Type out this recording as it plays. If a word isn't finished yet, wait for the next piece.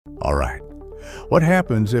All right. What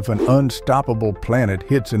happens if an unstoppable planet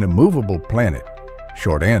hits an immovable planet?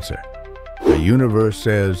 Short answer. The universe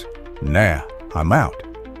says, nah, I'm out.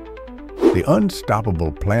 The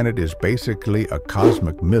unstoppable planet is basically a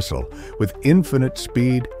cosmic missile with infinite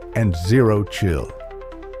speed and zero chill.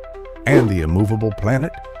 And the immovable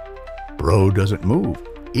planet? Bro doesn't move,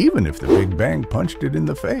 even if the Big Bang punched it in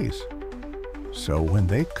the face. So when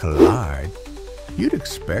they collide, you'd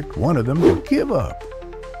expect one of them to give up.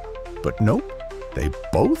 But nope, they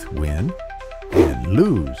both win and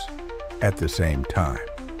lose at the same time.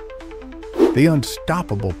 The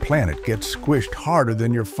unstoppable planet gets squished harder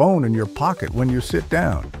than your phone in your pocket when you sit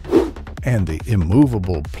down. And the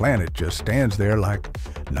immovable planet just stands there like,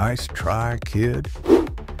 nice try, kid.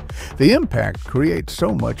 The impact creates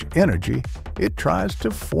so much energy, it tries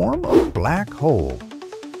to form a black hole.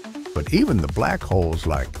 But even the black hole's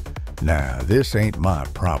like, nah, this ain't my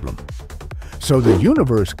problem. So the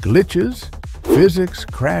universe glitches, physics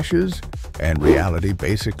crashes, and reality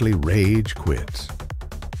basically rage quits.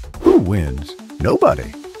 Who wins?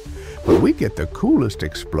 Nobody. But we get the coolest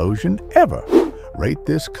explosion ever. Rate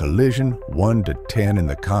this collision 1 to 10 in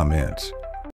the comments.